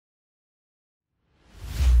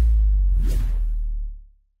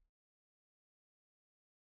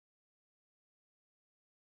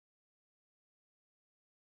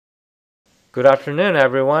Good afternoon,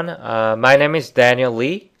 everyone. My name is Daniel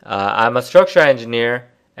Lee. I'm a structural engineer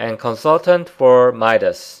and consultant for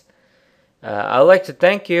MIDAS. I'd like to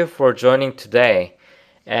thank you for joining today.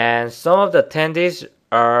 And some of the attendees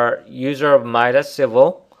are users of MIDAS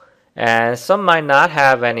Civil, and some might not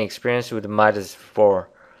have any experience with MIDAS before.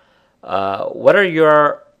 Whether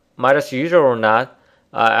you're MIDAS user or not,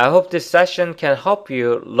 I hope this session can help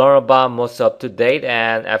you learn about most up-to-date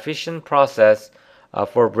and efficient process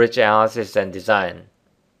for bridge analysis and design.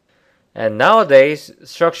 And nowadays,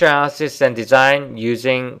 structural analysis and design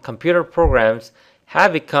using computer programs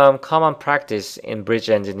have become common practice in bridge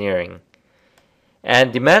engineering.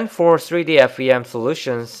 And demand for 3D FEM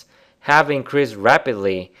solutions have increased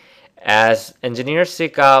rapidly as engineers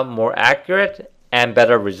seek out more accurate and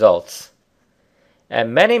better results.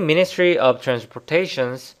 And many Ministry of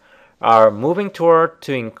Transportations are moving toward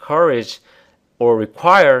to encourage or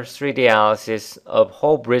require 3D analysis of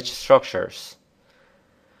whole bridge structures.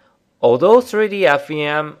 Although 3D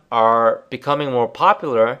FEM are becoming more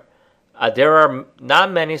popular, there are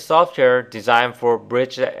not many software designed for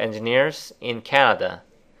bridge engineers in Canada,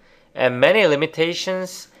 and many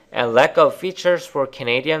limitations and lack of features for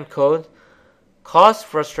Canadian code cause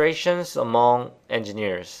frustrations among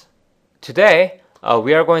engineers. Today,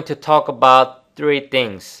 we are going to talk about three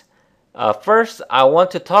things. First, I want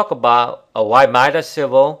to talk about why MIDAS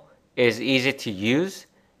Civil is easy to use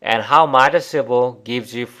and how MIDAS Civil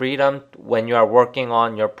gives you freedom when you are working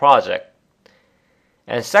on your project.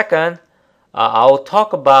 And second, I will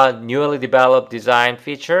talk about newly developed design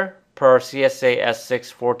feature per CSA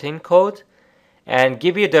S614 code and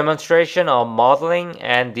give you a demonstration of modeling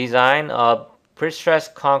and design of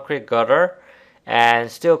prestressed concrete gutter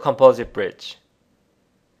and steel composite bridge.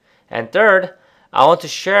 And third, I want to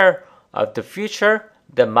share the future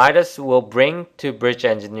that MIDAS will bring to bridge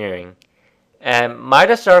engineering. And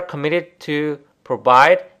MIDAS are committed to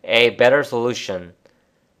provide a better solution.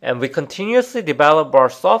 And we continuously develop our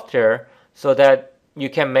software so that you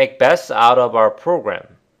can make best out of our program.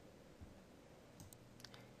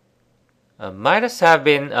 MIDAS have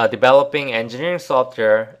been developing engineering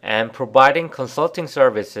software and providing consulting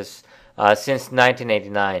services since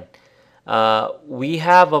 1989. We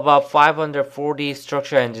have about 540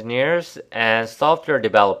 structural engineers and software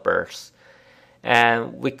developers.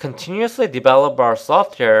 And we continuously develop our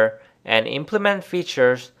software and implement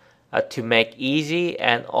features to make easy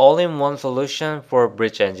and all-in-one solution for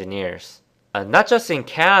bridge engineers. Not just in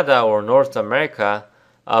Canada or North America,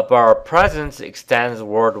 but our presence extends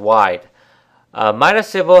worldwide. MIDAS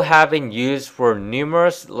Civil have been used for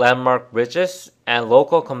numerous landmark bridges and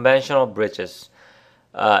local conventional bridges.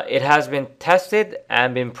 It has been tested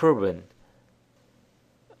and been proven.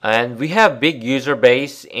 And we have big user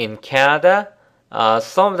base in Canada.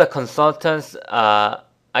 Some of the consultants,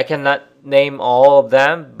 I cannot name all of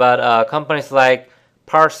them, but companies like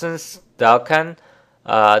Parsons, Duncan,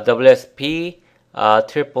 WSP,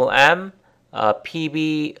 Triple M,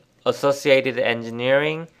 PB Associated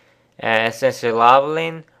Engineering, and Essentially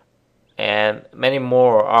Labeling, and many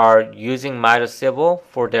more are using MIDAS Civil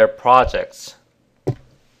for their projects.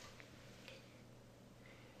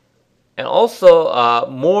 And also,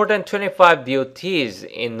 more than 25 DOTs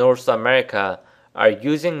in North America are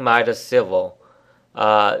using MIDAS Civil.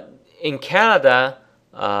 In Canada,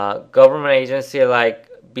 government agencies like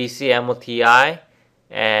BC MOTI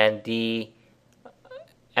and the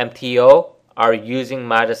MTO are using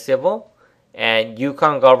MIDAS Civil, and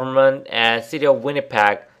Yukon government and City of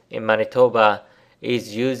Winnipeg in Manitoba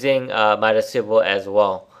is using MIDAS Civil as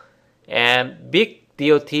well. And big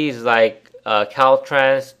DOTs like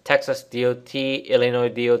Caltrans, Texas DOT, Illinois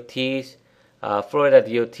DOTs, Florida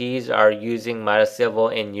DOTs are using MIDAS Civil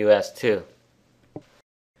in US too.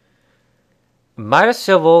 MIDAS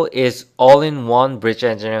Civil is all-in-one bridge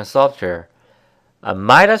engineering software.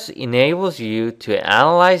 MIDAS enables you to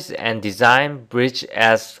analyze and design bridge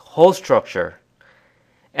as whole structure.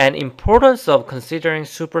 And importance of considering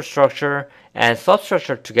superstructure and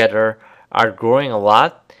substructure together are growing a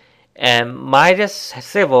lot, and MIDAS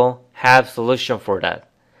Civil have solution for that.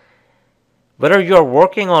 Whether you are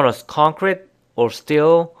working on a concrete or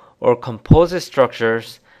steel or composite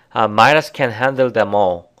structures, MIDAS can handle them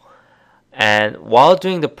all. And while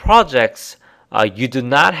doing the projects, you do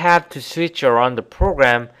not have to switch around the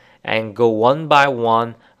program and go one by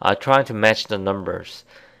one trying to match the numbers.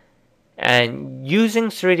 And using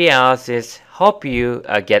 3D analysis help you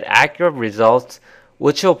get accurate results,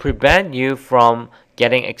 which will prevent you from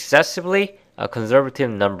getting excessively conservative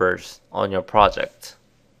numbers on your project.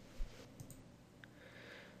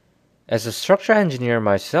 As a structural engineer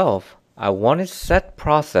myself, I want a set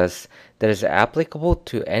process that is applicable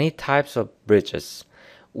to any types of bridges,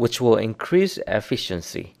 which will increase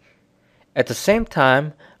efficiency. At the same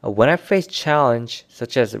time, when I face challenge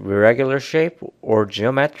such as irregular shape or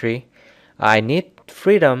geometry, I need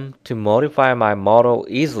freedom to modify my model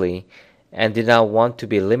easily and did not want to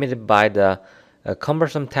be limited by the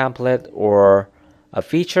cumbersome template or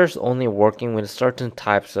features only working with certain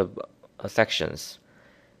types of sections.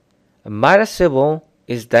 MIDAS Civil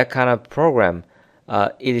is that kind of program.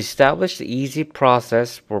 It establishes easy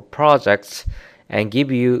process for projects and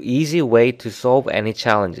give you easy way to solve any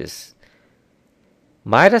challenges.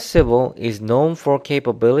 MIDAS Civil is known for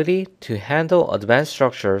capability to handle advanced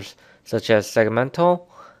structures such as segmental,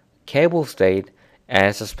 cable stayed,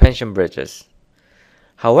 and suspension bridges.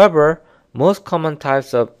 However, most common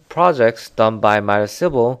types of projects done by MIDAS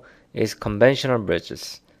Civil is conventional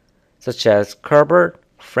bridges, such as curved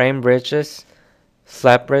frame bridges,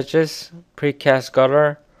 slab bridges, precast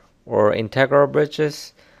gutter or integral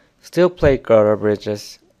bridges, steel plate gutter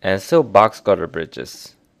bridges, and steel box gutter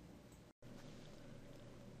bridges.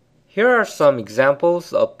 Here are some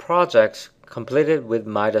examples of projects completed with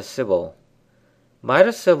MIDAS Civil.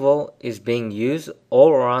 MIDAS Civil is being used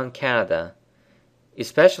all around Canada.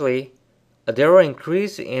 Especially, there are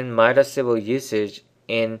increase in MIDAS Civil usage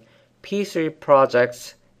in P3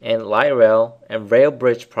 projects and light rail and rail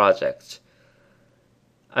bridge projects.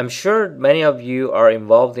 I'm sure many of you are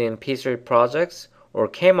involved in P3 projects or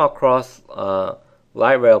came across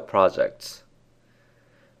light rail projects.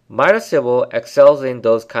 MIDAS Civil excels in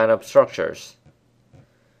those kind of structures.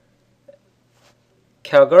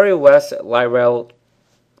 Calgary West light rail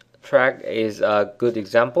track is a good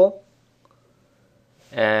example,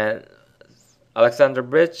 and Alexander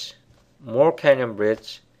Bridge, Moore Canyon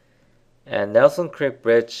Bridge, and Nelson Creek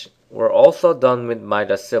Bridge were also done with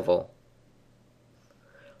MIDAS Civil.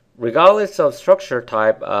 Regardless of structure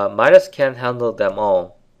type, MIDAS can handle them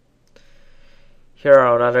all. Here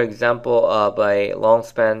are another example of a long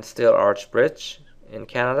span steel arch bridge in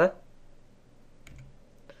Canada.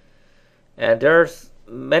 And there's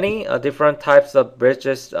many different types of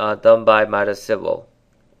bridges done by MIDAS Civil.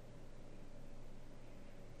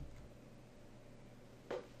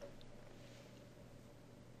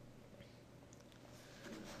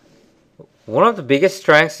 One of the biggest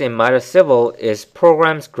strengths in MIDAS Civil is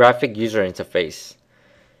program's graphic user interface.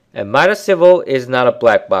 And MIDAS Civil is not a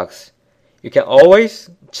black box. You can always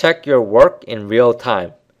check your work in real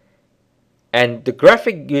time. And the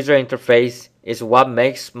graphic user interface is what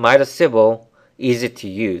makes MIDAS Civil easy to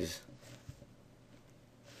use.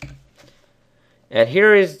 And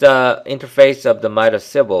here is the interface of the MIDAS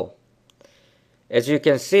Civil. As you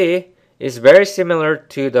can see, it's very similar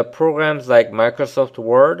to the programs like Microsoft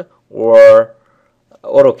Word or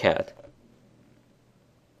AutoCAD.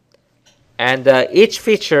 And each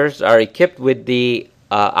features are equipped with the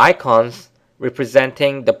icons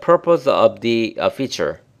representing the purpose of the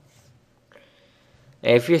feature.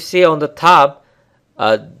 And if you see on the top,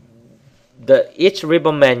 each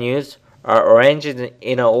ribbon menus are arranged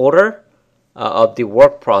in an order of the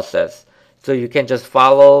work process. So you can just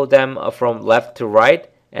follow them from left to right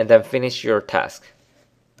and then finish your task.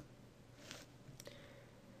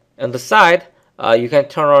 On the side, you can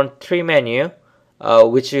turn on tree menu,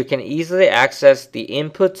 which you can easily access the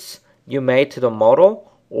inputs you made to the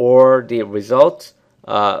model or the results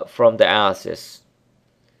from the analysis.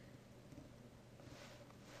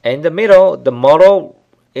 In the middle, the model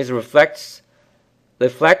is reflect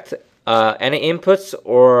any inputs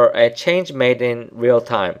or a change made in real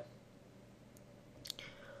time.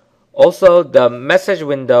 Also, the message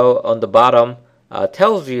window on the bottom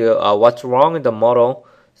tells you what's wrong in the model,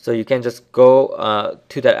 so you can just go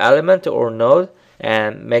to that element or node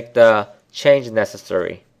and make the change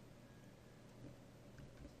necessary.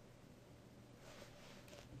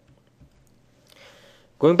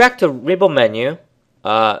 Going back to ribbon menu,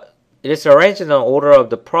 it is arranged in an order of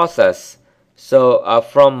the process. So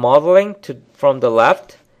from modeling from the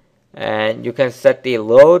left, and you can set the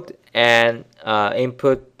load and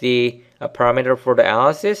input the parameter for the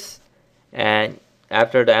analysis, and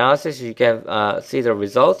after the analysis you can see the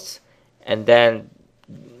results and then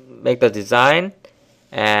make the design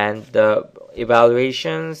and the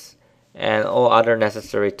evaluations and all other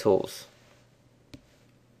necessary tools.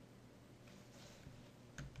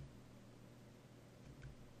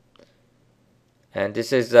 And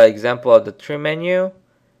this is an example of the tree menu.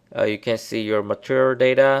 You can see your material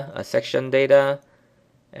data, section data,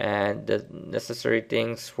 and the necessary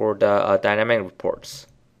things for the dynamic reports.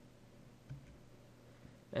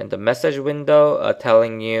 And the message window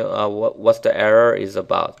telling you what the error is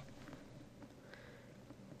about.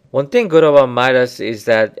 One thing good about MIDAS is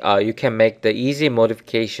that you can make the easy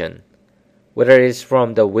modification, whether it is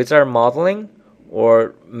from the wizard modeling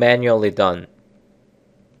or manually done.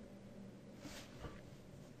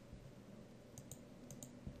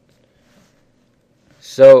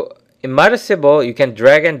 So in MIDAS Symbol, you can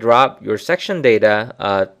drag and drop your section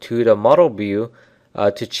data to the model view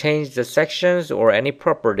to change the sections or any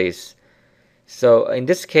properties. So in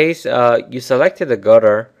this case, you selected the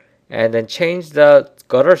gutter and then change the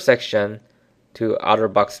gutter section to outer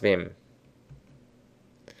box beam.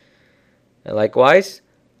 And likewise,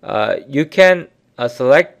 you can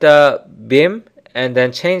select the beam and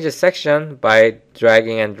then change the section by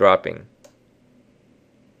dragging and dropping.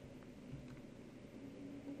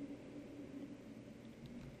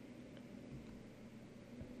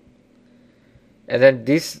 And then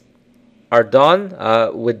these are done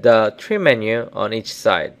with the tree menu on each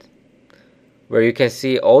side, where you can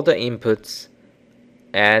see all the inputs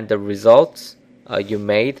and the results you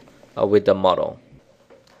made with the model.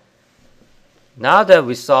 Now that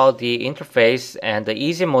we saw the interface and the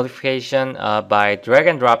easy modification by drag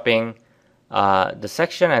and dropping the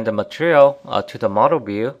section and the material to the model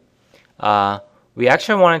view, we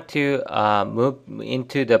actually wanted to move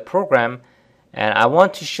into the program, and I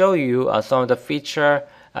want to show you some of the feature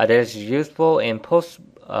that is useful in post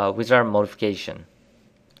wizard modification.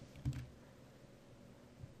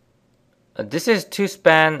 This is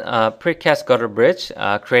two-span precast gutter bridge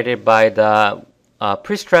created by the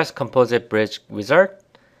Prestressed composite bridge wizard,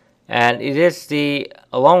 and it is the,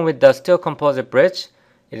 along with the steel composite bridge,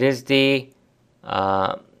 it is the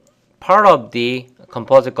part of the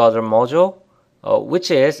composite gutter module, which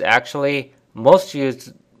is actually most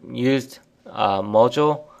used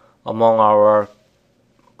module among our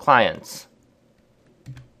clients.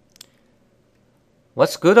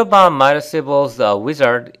 What's good about MIDAS Symbol's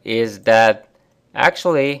wizard is that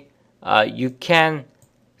actually you can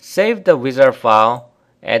save the wizard file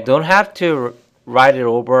and don't have to write it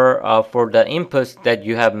over for the inputs that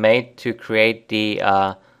you have made to create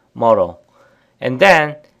the model. And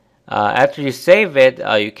then after you save it,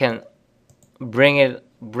 you can bring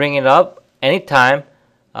it up anytime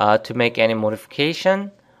to make any modification,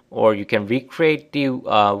 or you can recreate the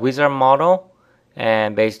wizard model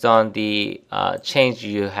and based on the change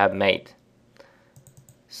you have made.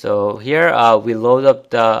 So here we load up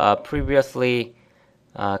the previously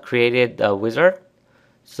created wizard.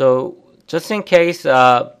 So just in case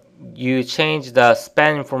you change the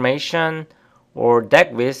span information or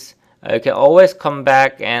deck width, you can always come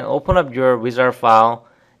back and open up your wizard file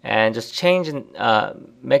and just change,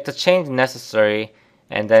 make the change necessary,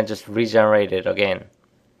 and then just regenerate it again.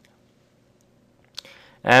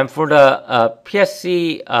 And for the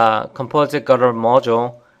PSC composite gutter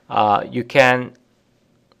module, you can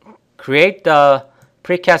create the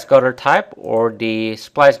precast gutter type or the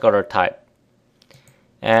splice gutter type.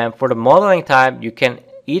 And for the modeling type, you can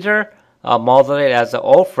either model it as an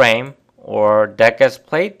all frame, or deck as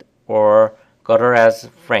plate, or gutter as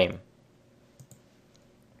frame.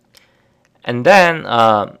 And then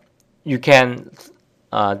you can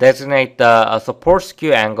designate the support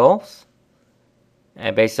skew angles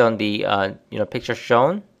based on the picture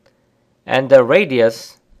shown, and the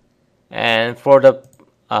radius. And for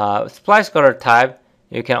the splice gutter type,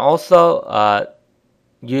 you can also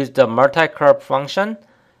use the multi-curve function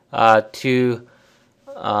to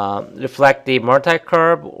reflect the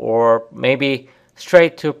multi-curve, or maybe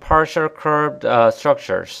straight to partial curved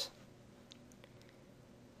structures.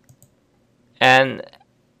 And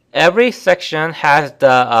every section has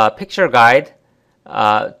the picture guide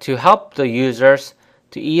to help the users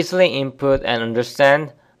to easily input and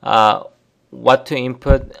understand what to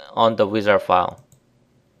input on the wizard file.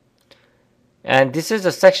 And this is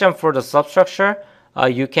a section for the substructure.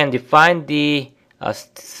 You can define the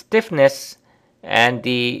stiffness, and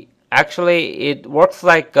actually it works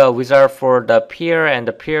like a wizard for the pier and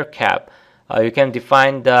the pier cap. You can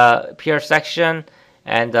define the pier section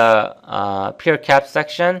and the pier cap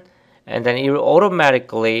section, and then it will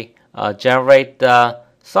automatically generate the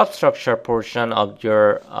substructure portion of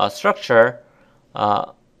your structure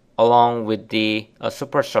along with the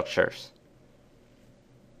superstructures.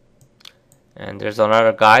 And there's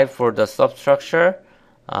another guide for the substructure,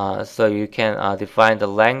 so you can define the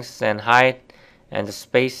length and height and the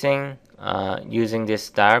spacing using this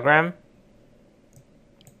diagram.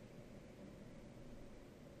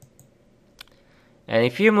 And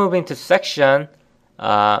if you move into section,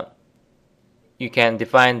 you can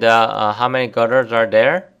define the how many gutters are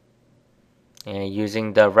there, and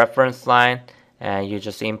using the reference line, and you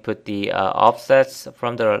just input the offsets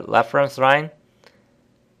from the reference line.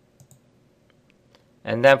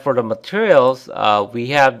 And then for the materials, we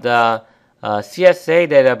have the CSA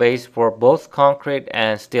database for both concrete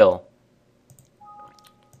and steel.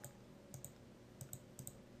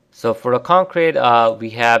 So for the concrete, we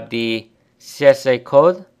have the CSA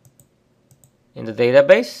code in the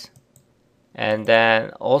database. And then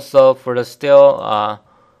also for the steel,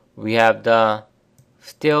 we have the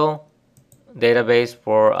steel database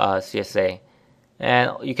for CSA.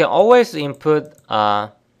 And you can always input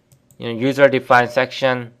user-defined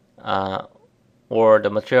section or the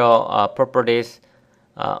material properties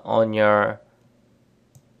on your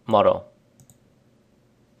model.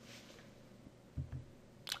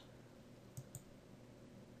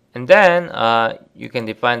 And then you can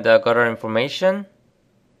define the Girder information.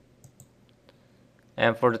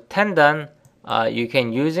 And for the tendon, you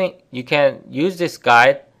can use this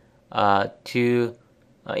guide to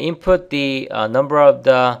input the number of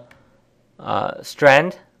the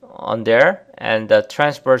strand on there, and the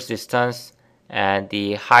transverse distance, and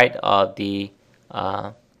the height of the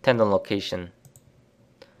tendon location.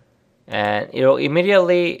 And it will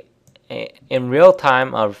immediately, in real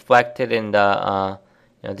time, reflected in the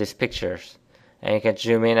these pictures. And you can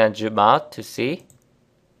zoom in and zoom out to see.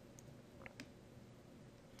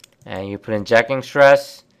 And you put in jacking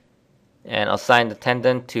stress and assign the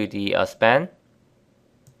tendon to the span.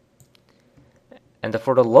 And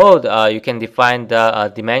for the load, you can define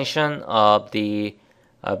the dimension of the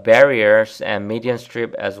barriers and median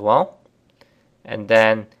strip as well. And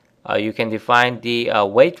then you can define the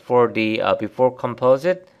weight for the before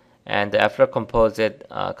composite and the after composite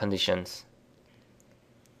conditions.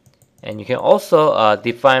 And you can also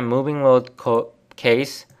define moving load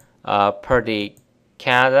case per the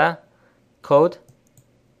Canada code.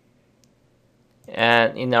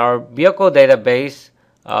 And in our vehicle database,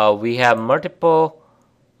 we have multiple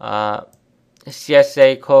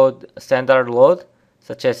CSA code standard load,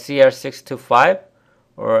 such as CR625,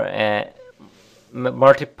 or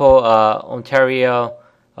multiple Ontario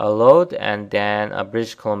load, and then a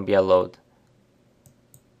British Columbia load.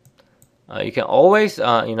 You can always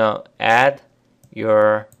add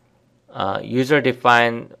your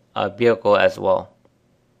user-defined vehicle as well.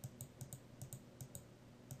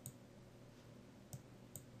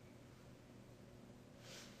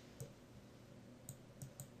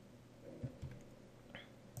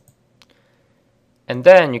 And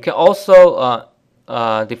then you can also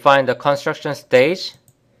define the construction stage,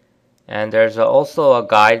 and there's also a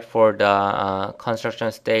guide for the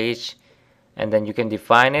construction stage, and then you can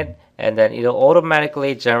define it, and then it'll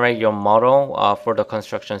automatically generate your model for the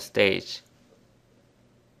construction stage.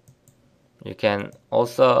 You can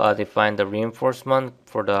also define the reinforcement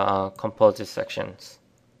for the composite sections.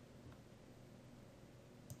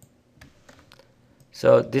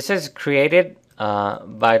 So this is created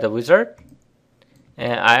by the wizard.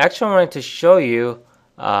 And I actually wanted to show you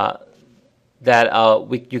that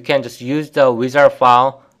you can just use the wizard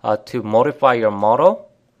file to modify your model,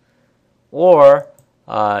 or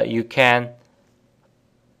you can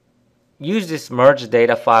use this merge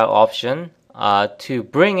data file option to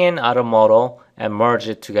bring in other model and merge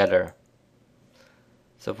it together.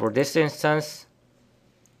 So for this instance,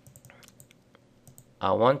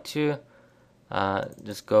 I want to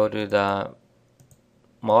just go to the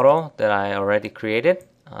model that I already created.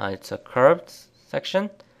 It's a curved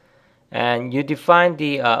section, and you define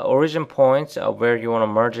the origin points of where you want to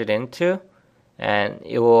merge it into, and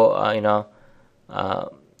it will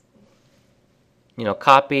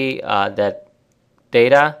copy that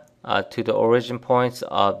data to the origin points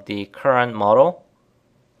of the current model.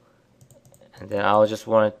 And then I'll just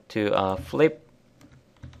want to flip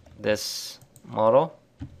this model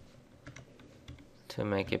to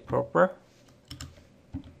make it proper.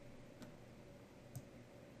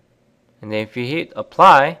 And then if you hit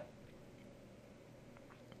apply,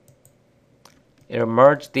 it'll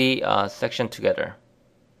merge the section together.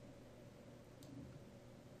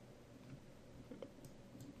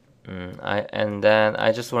 And then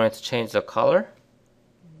I just wanted to change the color.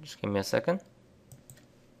 Just give me a second.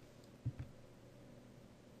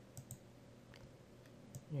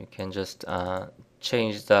 You can just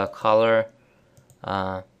change the color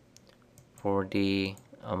for the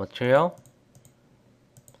material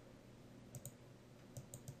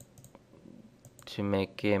to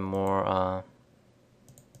make it more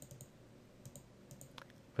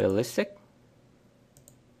realistic.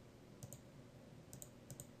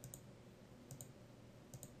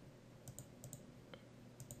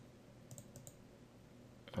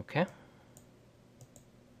 Okay.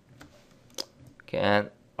 Okay, and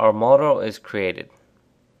our model is created.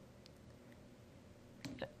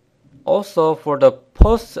 Also, for the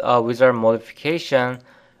post wizard modification,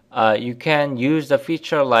 you can use the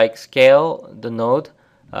feature like scale the node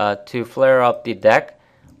to flare up the deck,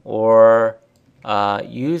 or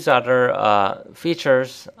use other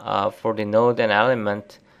features for the node and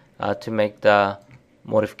element to make the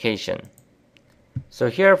modification. So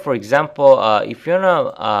here, for example, if you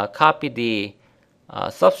want to copy the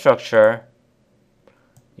substructure,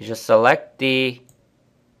 you just select the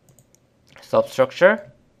substructure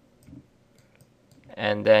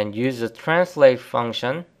and then use the translate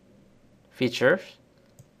function features,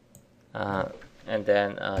 and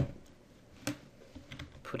then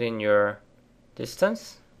put in your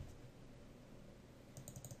distance.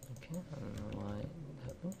 Okay, I don't know why it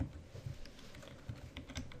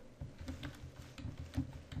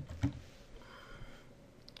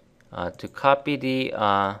happened. To copy the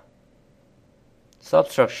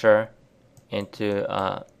substructure into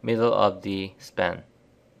middle of the span.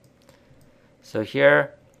 So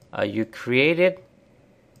here you created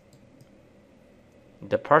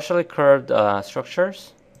the partially curved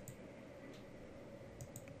structures.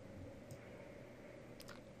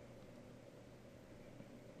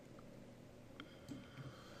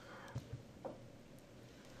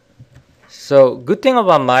 So good thing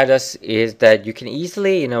about MIDAS is that you can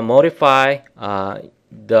easily modify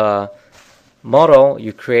the model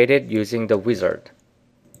you created using the wizard.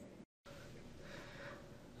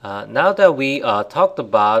 Now that we talked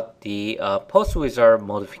about the post wizard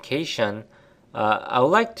modification, I would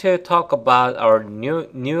like to talk about our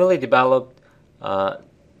newly developed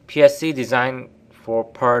PSC design for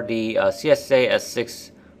per the CSA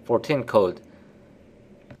S614 code.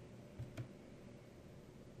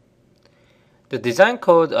 The design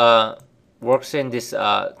code works in this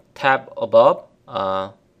tab above,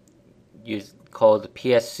 called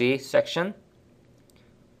PSC section,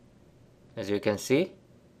 as you can see,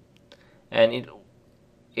 and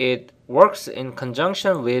it works in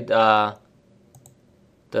conjunction with the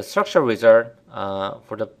structure wizard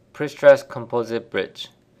for the prestressed composite bridge.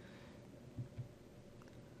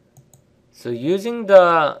 So using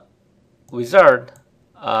the wizard,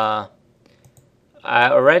 I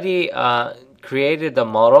already created the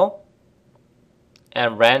model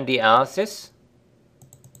and ran the analysis.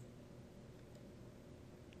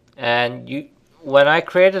 And when I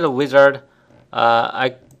created a wizard,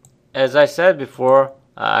 as I said before,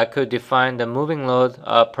 I could define the moving load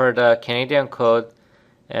per the Canadian code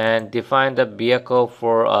and define the vehicle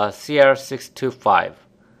for CR625.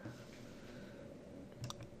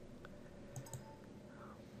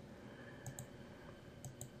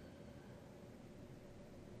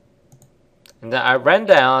 And then I ran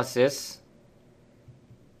the analysis.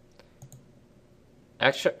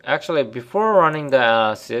 Actually, before running the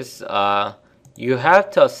analysis, you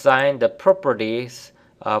have to assign the properties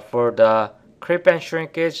for the creep and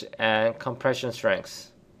shrinkage and compression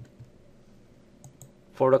strengths.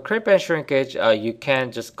 For the creep and shrinkage, you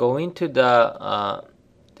can just go into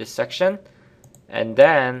this section and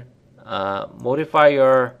then modify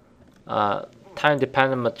your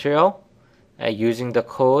time-dependent material using the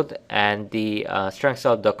code and the strengths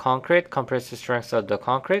of the concrete, compressive strengths of the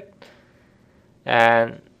concrete.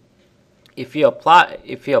 And if you apply,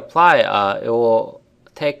 it will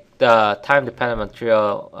take the time-dependent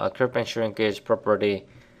material creep and shrinkage property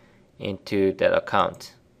into that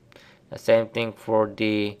account. The same thing for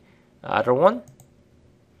the other one,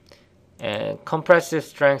 and compressive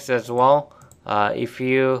strengths as well. If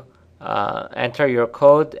you enter your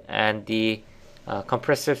code and the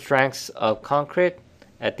compressive strengths of concrete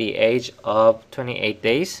at the age of 28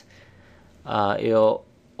 days, it'll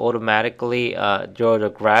automatically draw the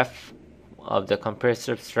graph of the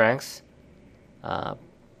compressive strengths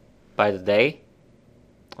by the day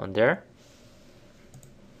on there.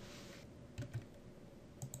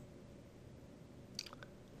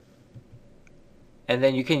 And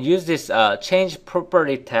then you can use this change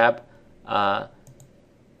property tab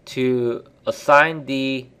to assign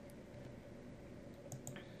the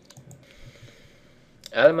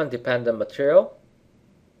element dependent material.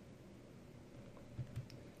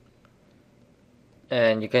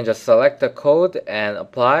 And you can just select the code and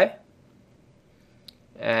apply.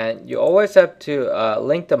 And you always have to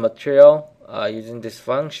link the material using this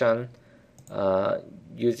function,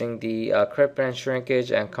 using the creep and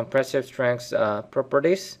shrinkage and compressive strengths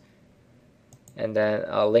properties, and then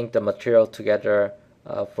link the material together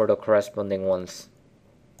for the corresponding ones.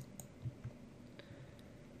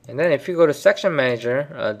 And then if you go to section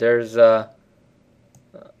manager, there's a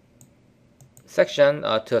section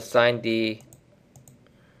to assign the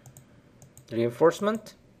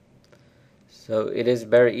reinforcement. So it is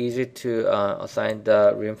very easy to assign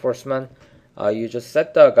the reinforcement you just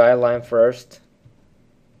set the guideline first.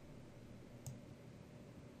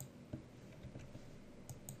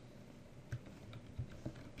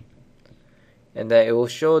 And then it will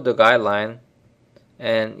show the guideline,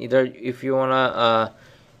 and either if you want to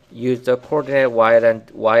use the coordinate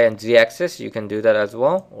y and z axis, you can do that as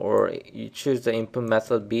well, or you choose the input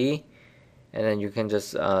method B, and then you can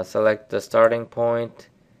just select the starting point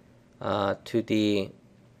to the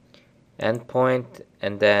end point,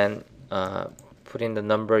 and then put in the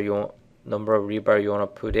number of rebar you want to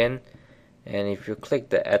put in, and if you click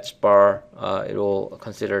the edge bar, it will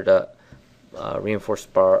consider the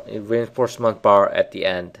reinforcement bar at the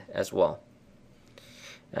end as well.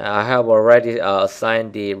 I have already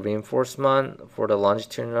assigned the reinforcement for the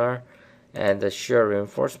longitudinal and the shear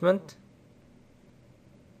reinforcement.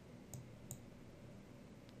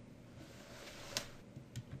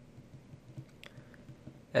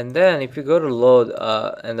 And then if you go to load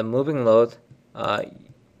and the moving load,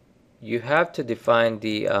 you have to define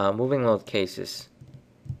the moving load cases.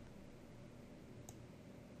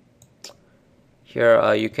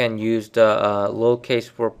 Here you can use the load case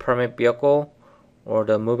for permit vehicle or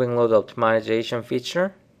the moving load optimization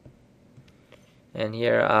feature. And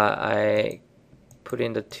here I put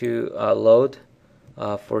in the two load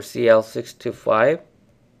for CL625.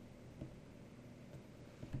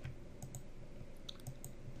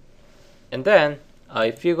 And then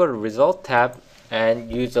if you go to result tab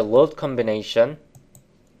and use the load combination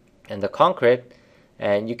and the concrete,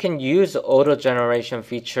 and you can use the auto generation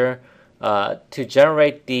feature to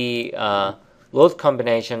generate the load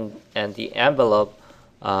combination and the envelope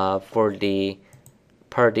per the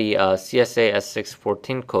CSA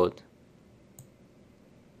S614 code.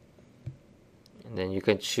 And then you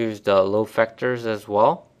can choose the load factors as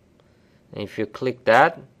well. And if you click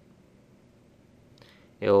that,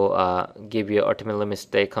 it will give you ultimate limit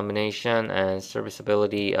state combination and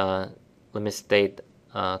serviceability limit state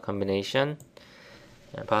combination,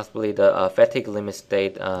 and possibly the fatigue limit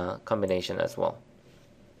state combination as well.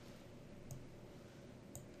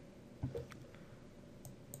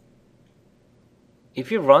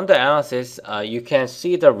 If you run the analysis, you can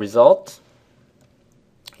see the result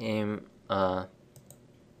in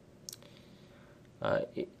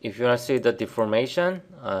if you want to see the deformation,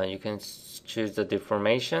 you can choose the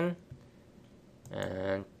deformation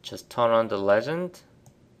and just turn on the legend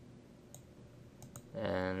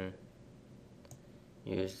and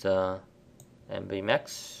use the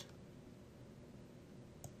MBMax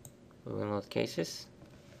moving load cases,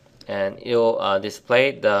 and it will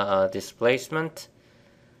display the displacement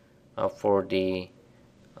for the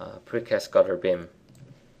precast gutter beam.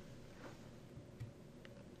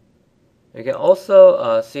 You can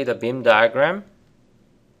also see the beam diagram,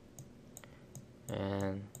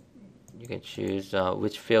 and you can choose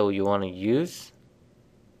which fill you want to use.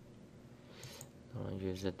 I want to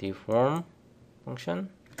use the deform function,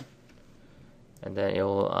 and then it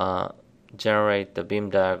will generate the beam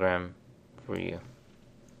diagram for you.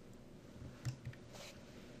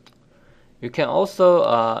 You can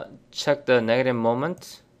also check the negative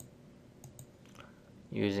moment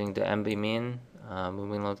using the MB-mean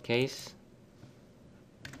moving load case.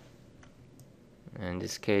 In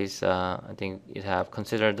this case, I think it have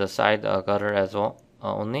considered the side gutter as well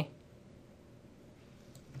only.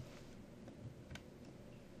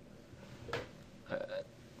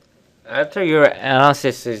 After your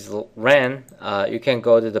analysis is ran, you can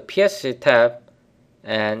go to the PSC tab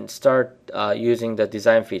and start using the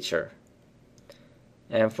design feature.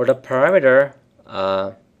 And for the parameter,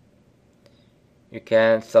 you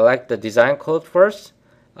can select the design code first.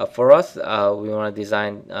 For us, we want to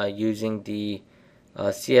design using the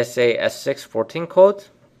CSA S614 code.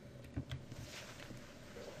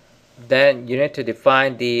 Then you need to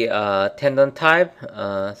define the tendon type,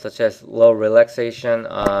 such as low relaxation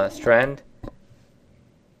strand,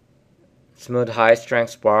 smooth high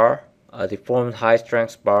strength bar, deformed high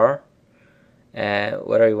strength bar, and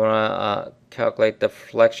whether you want to calculate the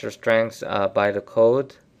flexure strengths by the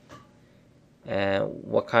code, and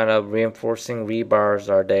what kind of reinforcing rebars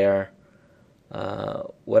are there,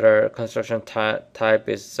 whether construction type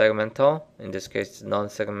is segmental, in this case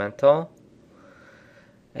non-segmental,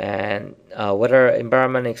 and whether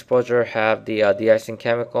environment exposure have the de-icing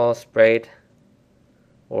chemical sprayed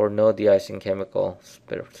or no de-icing chemical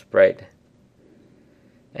sprayed.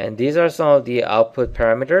 And these are some of the output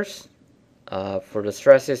parameters for the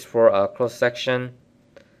stresses for cross section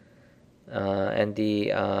and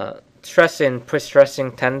the stress in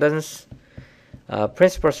pre-stressing tendons,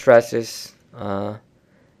 principal stresses,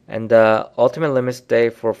 and the ultimate limit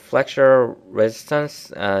state for flexure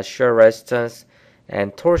resistance, shear resistance,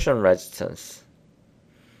 and torsion resistance.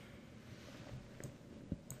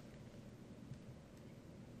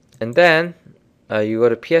 And then you go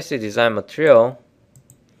to PSC design material,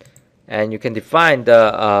 and you can define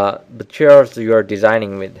the materials you are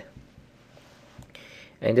designing with.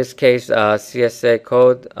 In this case, CSA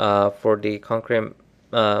code for the concrete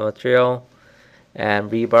material,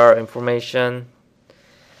 and rebar information,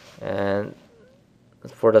 and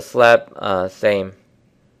for the slab, same.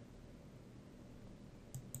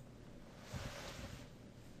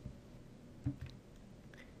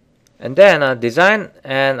 And then design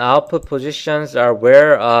and output positions are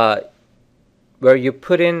where you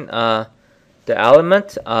put in the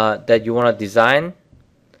element that you want to design,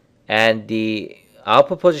 and the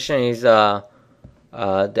output position is the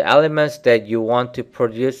elements that you want to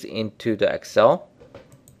produce into the Excel.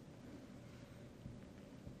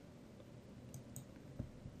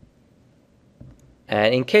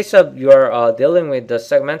 And in case of you are dealing with the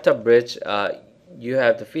segmental bridge, you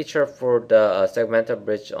have the feature for the segmental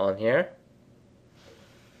bridge on here.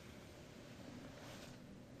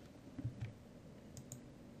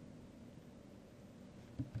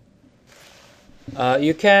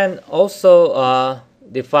 You can also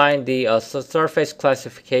define the surface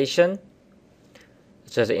classification,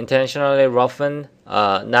 such as intentionally roughened,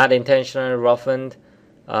 not intentionally roughened,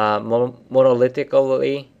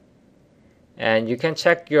 monolithically. And you can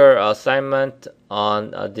check your assignment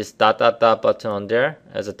on this dot button on there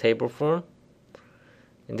as a table form.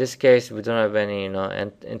 In this case, we don't have any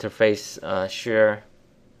interface shear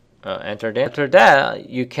entered in. After that,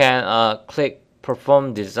 you can click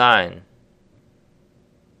Perform Design.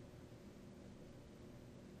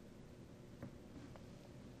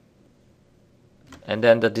 And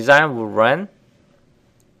then the design will run.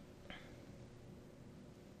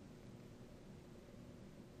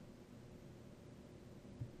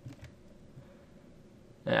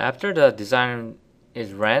 And after the design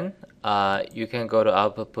is ran, you can go to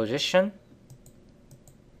output position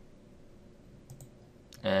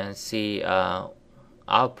and see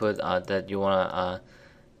output that you want to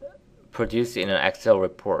produce in an Excel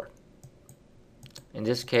report. In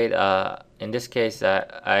this case,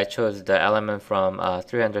 I chose the element from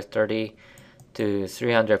 330 to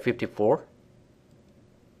 354.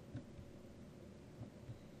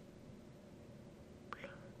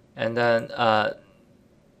 And then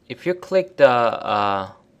if you click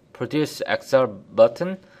the Produce Excel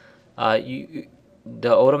button,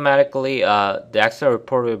 automatically the Excel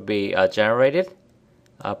report will be generated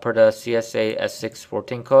per the CSA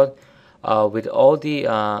S614 code. With all the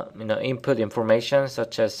input information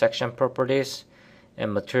such as section properties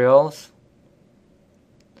and materials,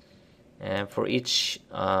 and for each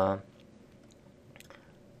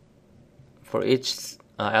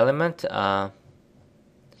element,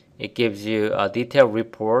 it gives you a detailed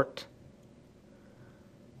report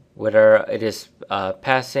whether it is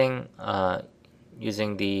passing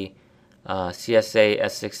using the CSA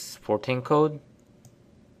S614 code.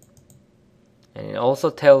 And it also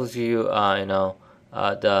tells you,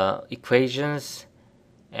 the equations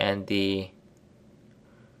and the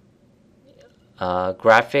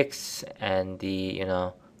graphics and the,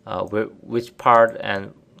 which part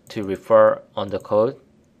and to refer on the code.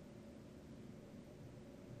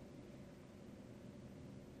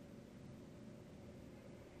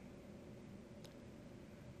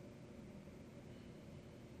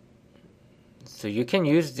 So you can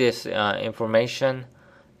use this information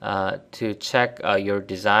to check your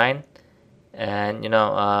design, and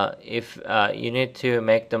if you need to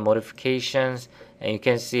make the modifications, and you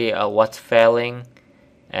can see what's failing,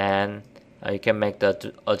 and you can make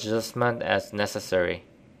the adjustment as necessary.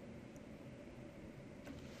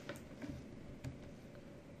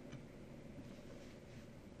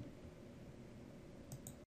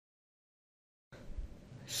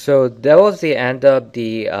 So that was the end of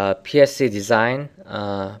the PSC design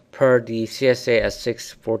per the CSA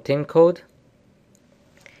S614 code,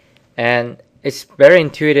 and it's very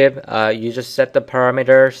intuitive. You just set the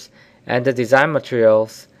parameters and the design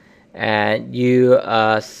materials, and you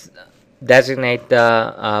designate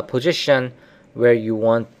the position where you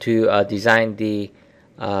want to design the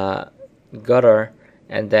gutter,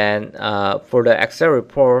 and then for the Excel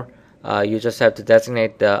report, you just have to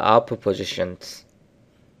designate the output positions.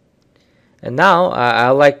 And now I'd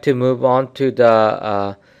like to move on to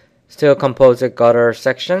the steel composite gutter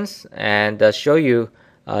sections and show you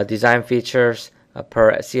design features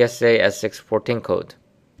per CSA S614 code.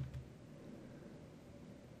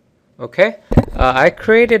 Okay, I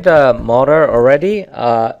created a model already.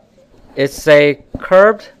 It's a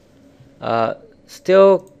curved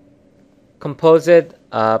steel composite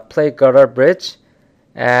plate gutter bridge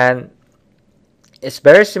And it's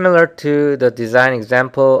very similar to the design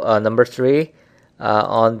example number 3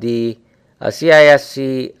 on the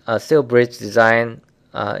CISC steel bridge design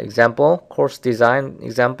example, course design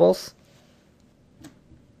examples.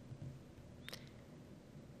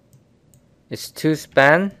 It's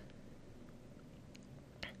 2-span,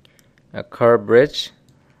 a curved bridge,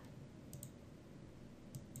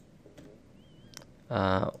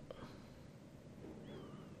 with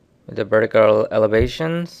the vertical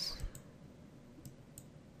elevations.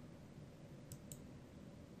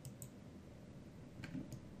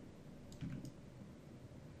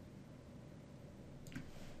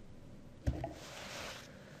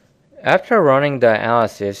 After running the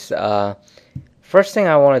analysis, first thing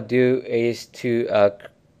I want to do is to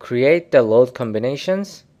create the load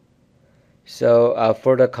combinations. So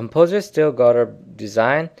for the composite steel girder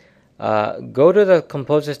design, go to the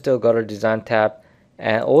composite steel girder design tab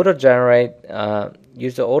and auto generate.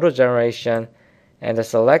 Use the auto generation and the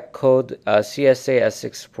select code CSA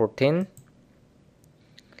S614,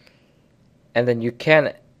 and then you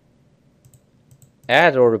can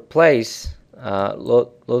add or replace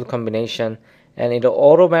load combination, and it'll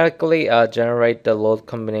automatically generate the load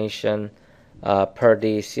combination per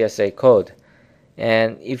the CSA code.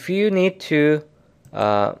 And if you need to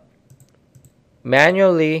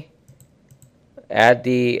manually add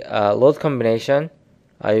the load combination,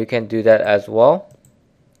 you can do that as well.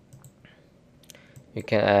 You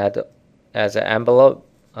can add as an envelope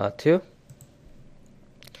too,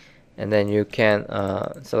 and then you can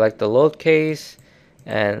select the load case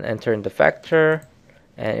and enter in the factor,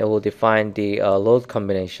 and it will define the load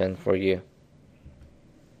combination for you.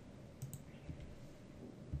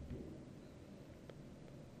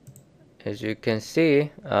 As you can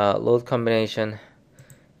see, load combination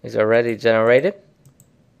is already generated.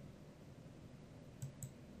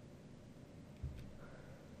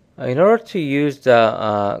 In order to use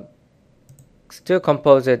the steel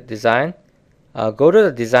composite design, go to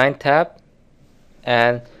the design tab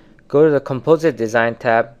and go to the composite design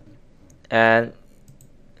tab, and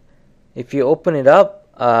if you open it up,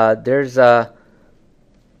 there's a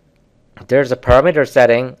parameter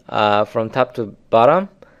setting from top to bottom,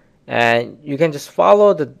 and you can just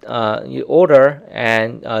follow the order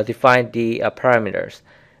and define the parameters.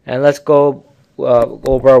 And let's go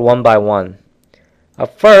over one by one.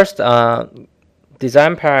 First,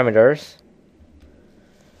 design parameters.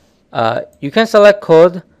 You can select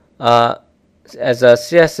code as a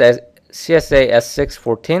CSA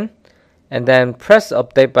S614, and then press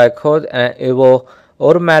update by code, and it will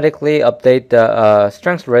automatically update the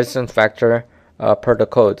strength resistance factor per the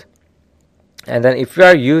code. And then if you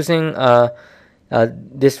are using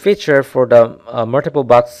this feature for the multiple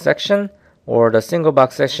box section or the single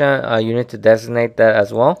box section, you need to designate that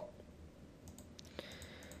as well.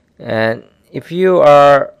 And if you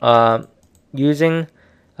are using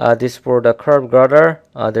this for the curved girder,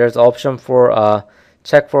 there's option for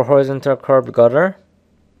check for horizontal curved girder,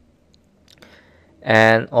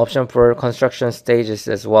 and option for construction stages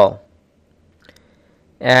as well.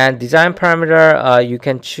 And design parameter, you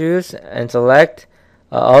can choose and select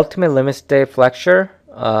ultimate limit state flexure,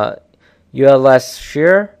 ULS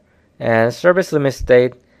shear, and service limit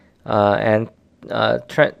state, and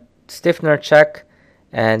stiffener check,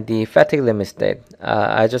 and the fatigue limit state.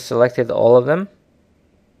 I just selected all of them.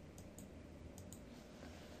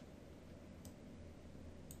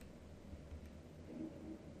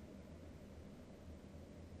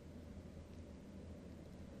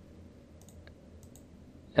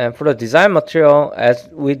 And for the design material, as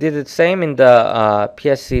we did the same in the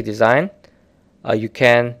PSC design, you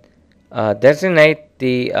can designate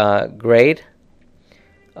the grade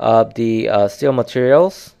of the steel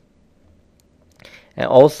materials, and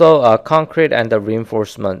also concrete and the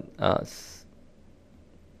reinforcement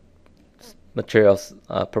materials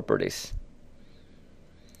properties.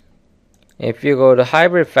 If you go to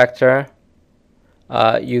hybrid factor,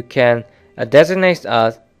 you can designate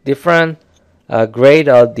different grade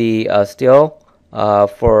of the steel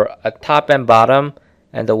for a top and bottom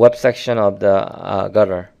and the web section of the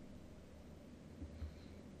gutter.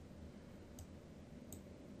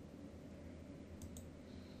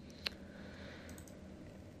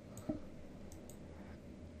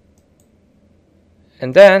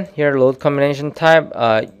 And then here, load combination type,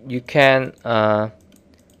 you can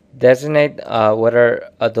designate whether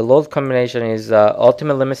the load combination is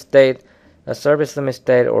ultimate limit state, a service limit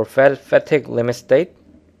state, or fatigue limit state.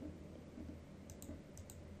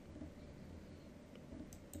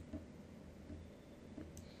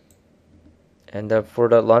 And for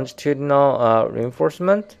the longitudinal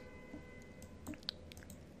reinforcement,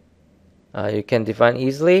 You can define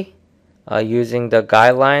easily using the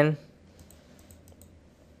guideline.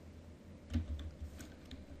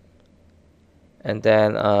 And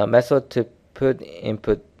then method to put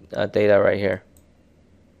input data right here.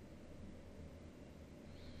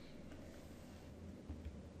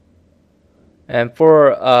 And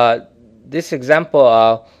for this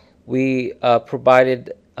example, we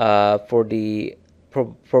provided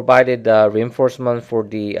reinforcement for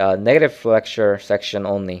the negative flexure section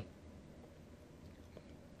only.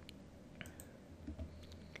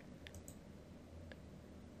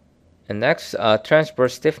 And next,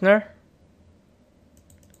 transverse stiffener.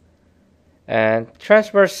 And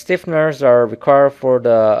transverse stiffeners are required for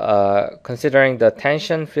the considering the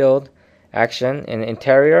tension field action in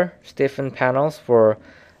interior stiffened panels for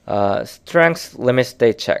strength limit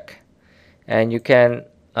state check. And you can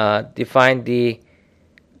define the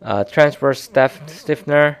transverse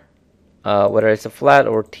stiffener, whether it's a flat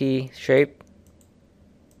or T shape.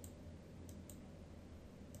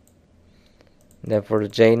 And then for the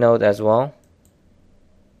J node as well.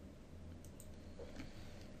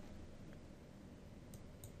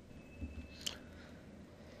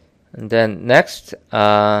 And then next,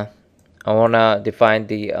 I want to define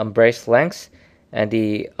the embrace length. And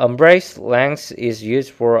the embrace length is used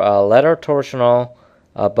for a lateral torsional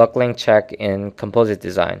buckling check in composite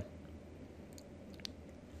design.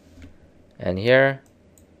 And here,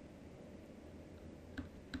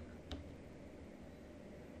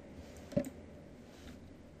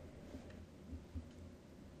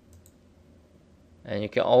 and you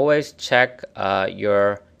can always check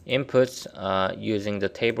your inputs using the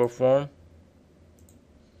table form.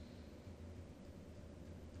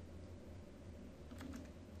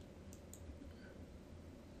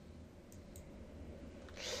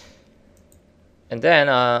 And then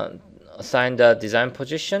assign the design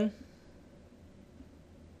position.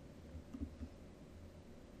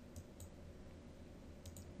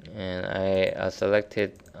 And I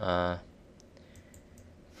selected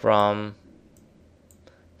from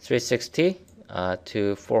 360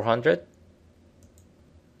 to 400.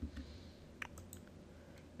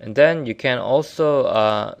 And then you can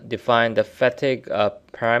also define the fatigue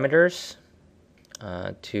parameters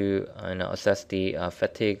to assess the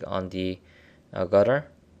fatigue on the Girder.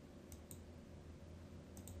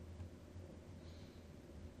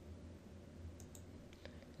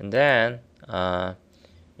 And then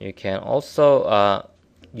you can also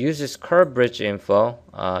use this curve bridge info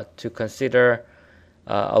to consider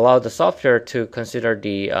allow the software to consider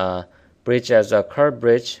the bridge as a curve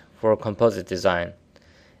bridge for composite design.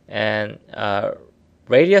 And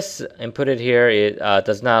radius inputted here, it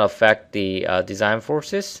does not affect the design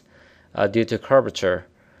forces due to curvature.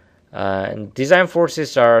 And design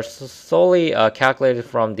forces are solely calculated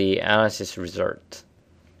from the analysis result.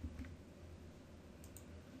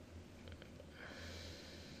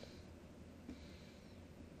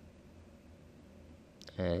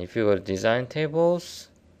 And if you go to design tables,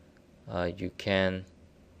 you can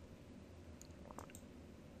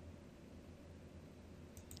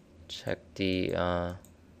check the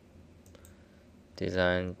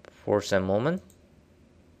design force and moment.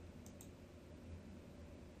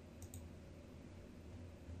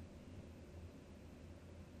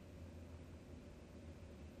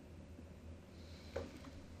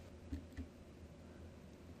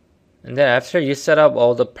 And then after you set up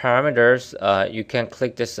all the parameters, you can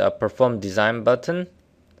click this perform design button.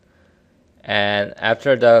 And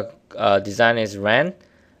after the design is ran,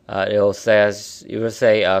 it will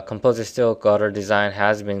say composite steel Girder design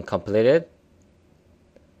has been completed.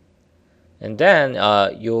 And then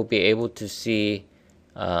you'll be able to see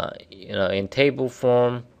in table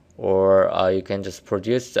form, or you can just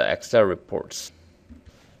produce the Excel reports.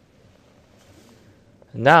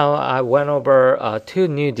 Now I went over two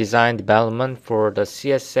new design development for the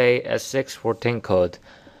CSA S614 code.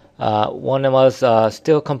 One was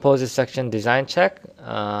steel composite section design check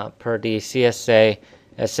per the CSA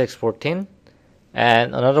S614,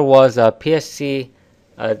 and another was PSC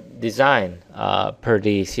design per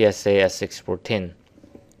the CSA S614.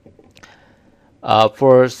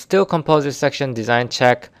 For steel composite section design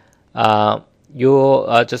check,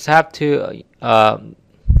 you'll just have to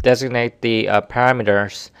designate the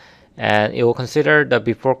parameters, and it will consider the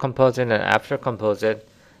before composite and after composite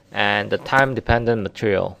and the time dependent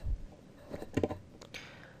material.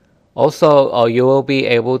 Also, you will be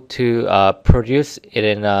able to produce it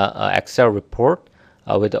in an Excel report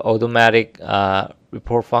with the automatic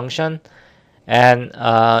report function, and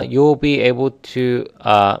you will be able to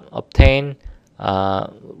obtain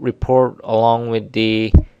report along with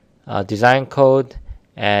the design code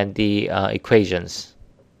and the equations.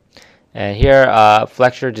 And here,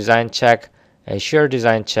 flexure design check, a shear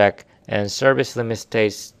design check, and service limit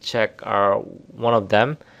stage check are one of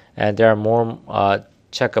them. And there are more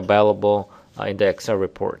check available in the Excel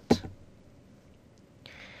report.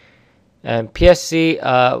 And PSC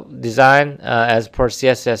design as per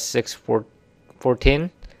CSA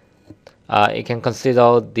 614, it can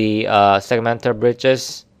consider the segmental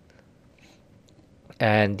bridges,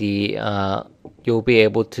 and you'll be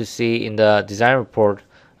able to see in the design report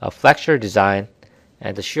flexure design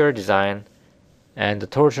and the shear design and the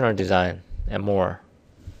torsional design and more.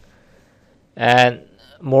 And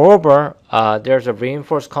moreover, there's a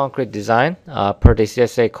reinforced concrete design per the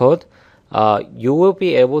CSA code. You will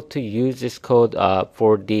be able to use this code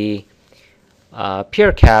for the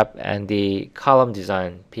pier cap and the column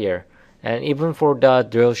design pier, and even for the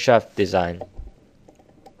drill shaft design.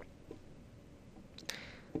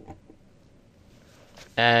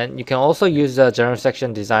 And you can also use the general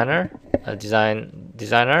section designer,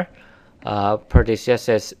 designer per the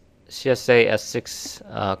CSA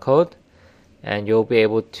S6 code, and you'll be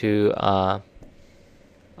able to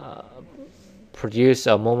produce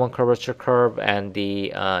a moment curvature curve and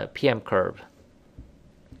the PM curve.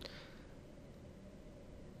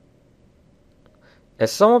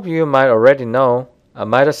 As some of you might already know,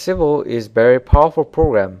 MIDAS Civil is a very powerful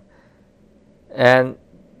program, and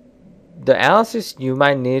the analysis you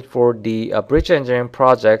might need for the bridge engineering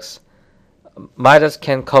projects, MIDAS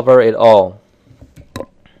can cover it all.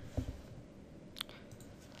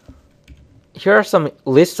 Here are some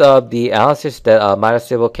lists of the analysis that MIDAS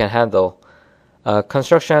Civil can handle.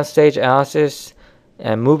 Construction stage analysis,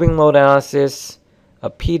 and moving load analysis,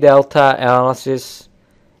 P delta analysis,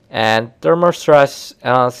 and thermal stress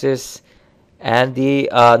analysis, and the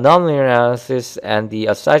nonlinear analysis, and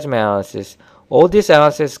the seismic analysis. All these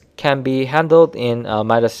analysis can be handled in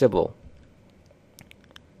MIDAS Civil.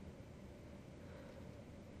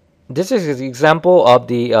 This is an example of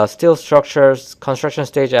the steel structures construction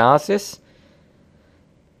stage analysis.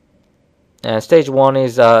 And stage 1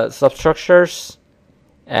 is substructures,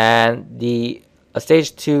 and the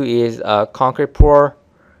stage 2 is concrete pour,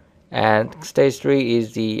 and stage 3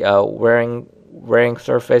 is the wearing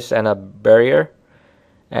surface and a barrier.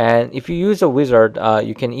 And if you use a wizard,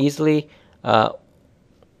 you can easily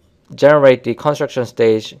generate the construction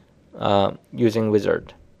stage using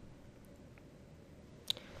wizard.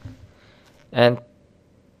 And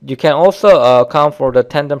you can also account for the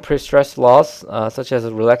tendon pre-stress loss, such as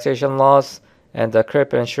relaxation loss and the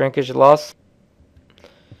creep and shrinkage loss.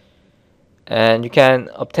 And you can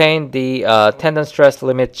obtain the tendon stress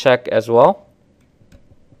limit check as well.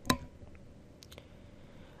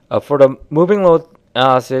 For the moving load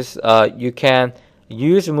analysis, you can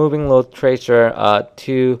use moving load tracer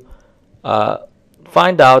to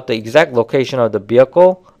find out the exact location of the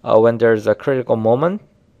vehicle when there's a critical moment.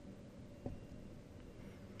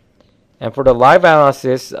 And for the live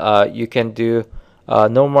analysis, you can do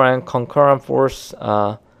normal and concurrent force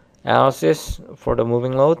analysis for the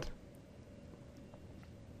moving load.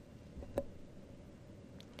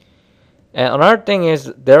 And another thing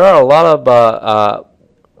is there are a lot of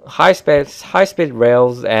high-speed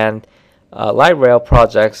rails and light rail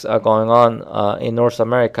projects going on in North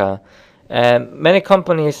America, and many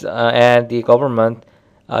companies and the government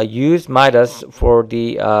use MIDAS for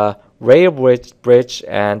the rail bridge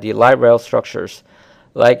and the light rail structures,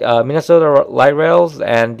 like Minnesota Light Rails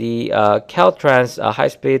and the Caltrans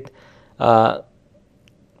high-speed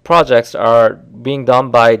projects are being done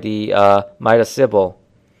by the MIDAS Civil.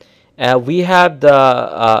 And we have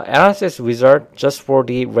the analysis wizard just for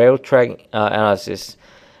the rail track analysis.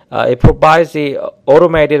 It provides the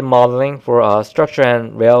automated modeling for structure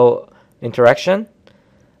and rail interaction,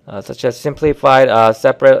 such as simplified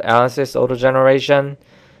separate analysis auto-generation,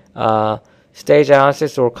 stage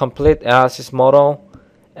analysis or complete analysis model,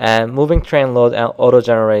 and moving train load and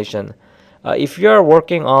auto-generation. If you are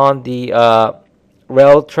working on the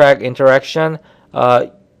rail track interaction,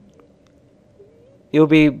 it will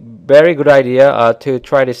be very good idea to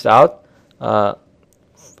try this out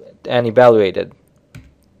and evaluate it.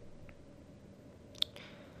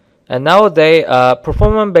 And nowadays,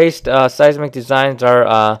 performance-based seismic designs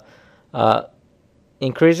are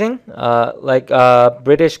increasing. Like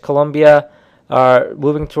British Columbia are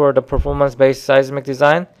moving toward the performance-based seismic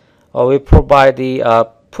design. We provide the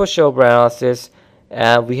pushover analysis,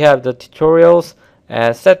 and we have the tutorials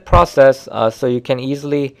and set process so you can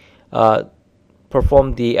easily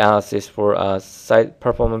perform the analysis for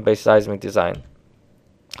performance-based seismic design.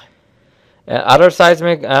 Other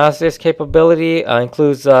seismic analysis capability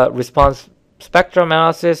includes response spectrum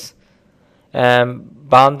analysis and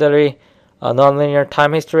boundary nonlinear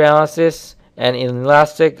time history analysis, and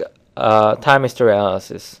inelastic time history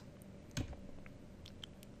analysis.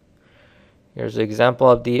 Here's an example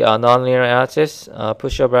of the nonlinear analysis,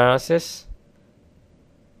 pushover analysis.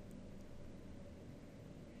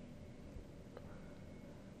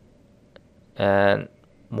 And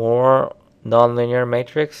more nonlinear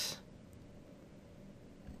matrix.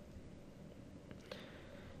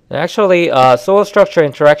 And actually, solid structure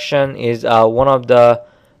interaction is one of the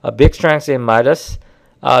big strengths in MIDAS.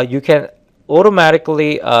 You can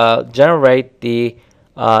automatically generate the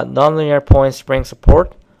nonlinear point spring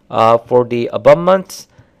support for the abutments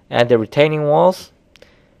and the retaining walls,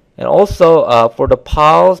 and also for the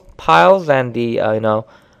piles and the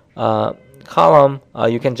column.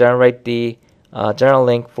 You can generate the general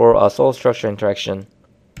link for solid structure interaction.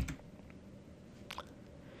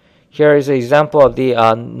 Here is an example of the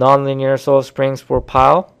nonlinear solid springs for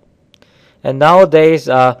pile. And nowadays,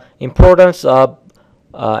 importance of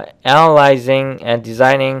analyzing and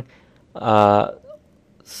designing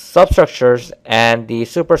substructures and the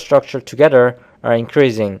superstructure together are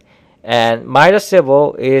increasing. And MIDAS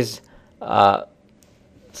Civil is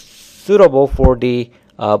suitable for the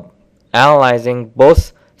analyzing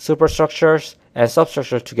both superstructures and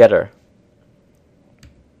substructures together.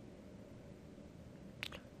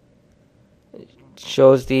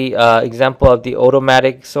 Shows the example of the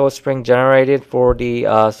automatic solid spring generated for the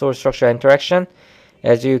solid structure interaction.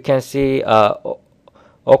 As you can see,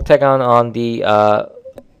 octagon on the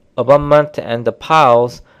abutment and the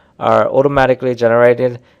piles are automatically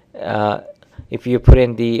generated if you put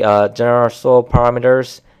in the general solid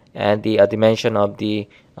parameters and the dimension of the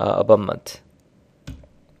abutment.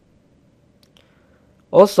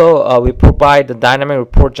 Also, we provide the dynamic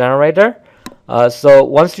report generator. So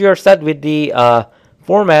once you're set with the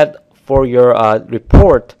format for your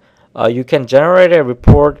report, you can generate a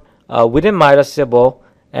report within MIDAS Civil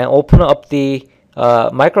and open up the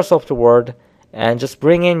Microsoft Word and just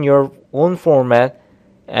bring in your own format,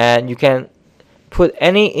 and you can put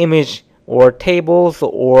any image or tables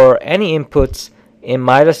or any inputs in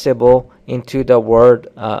MIDAS Civil into the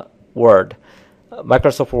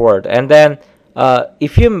Microsoft Word. And then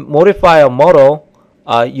if you modify a model,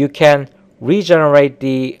 you can regenerate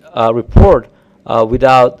the report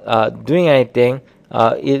without doing anything.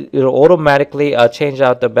 It'll automatically change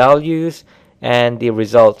out the values and the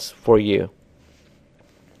results for you.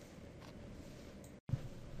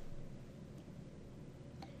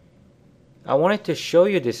 I wanted to show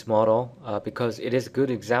you this model because it is a good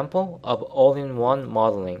example of all-in-one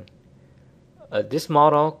modeling. This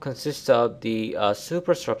model consists of the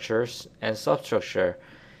superstructures and substructure,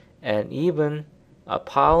 and even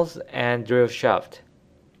piles and drill shaft.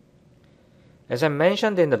 As I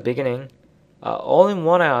mentioned in the beginning,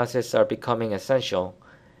 all-in-one analysis are becoming essential,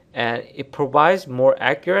 and it provides more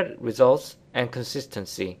accurate results and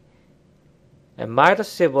consistency. And MIDAS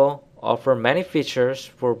Civil offers many features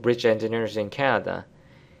for bridge engineers in Canada.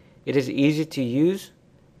 It is easy to use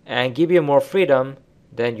and give you more freedom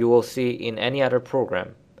than you will see in any other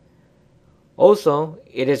program. Also,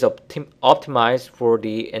 it is optimized for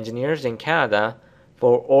the engineers in Canada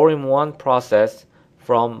for all-in-one process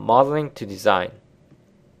from modeling to design.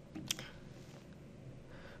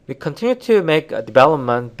 We continue to make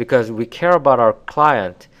development because we care about our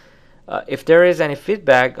client. If there is any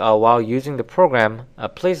feedback while using the program,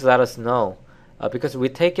 please let us know because we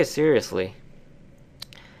take it seriously.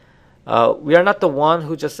 We are not the one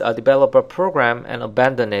who just develop a program and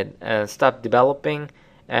abandon it and stop developing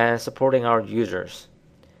and supporting our users.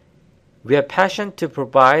 We have passion to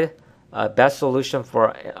provide a best solution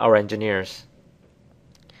for our engineers.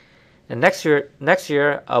 And next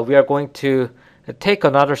year we are going to take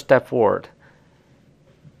another step forward.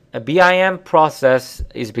 A BIM process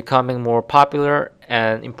is becoming more popular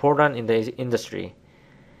and important in the industry.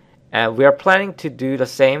 And we are planning to do the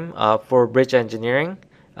same for bridge engineering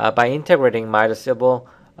by integrating MIDAS Civil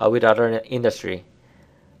with other industry.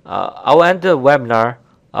 I'll end the webinar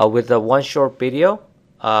with one short video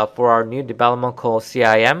for our new development called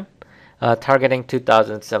CIM, targeting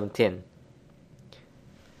 2017.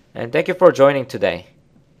 And thank you for joining today.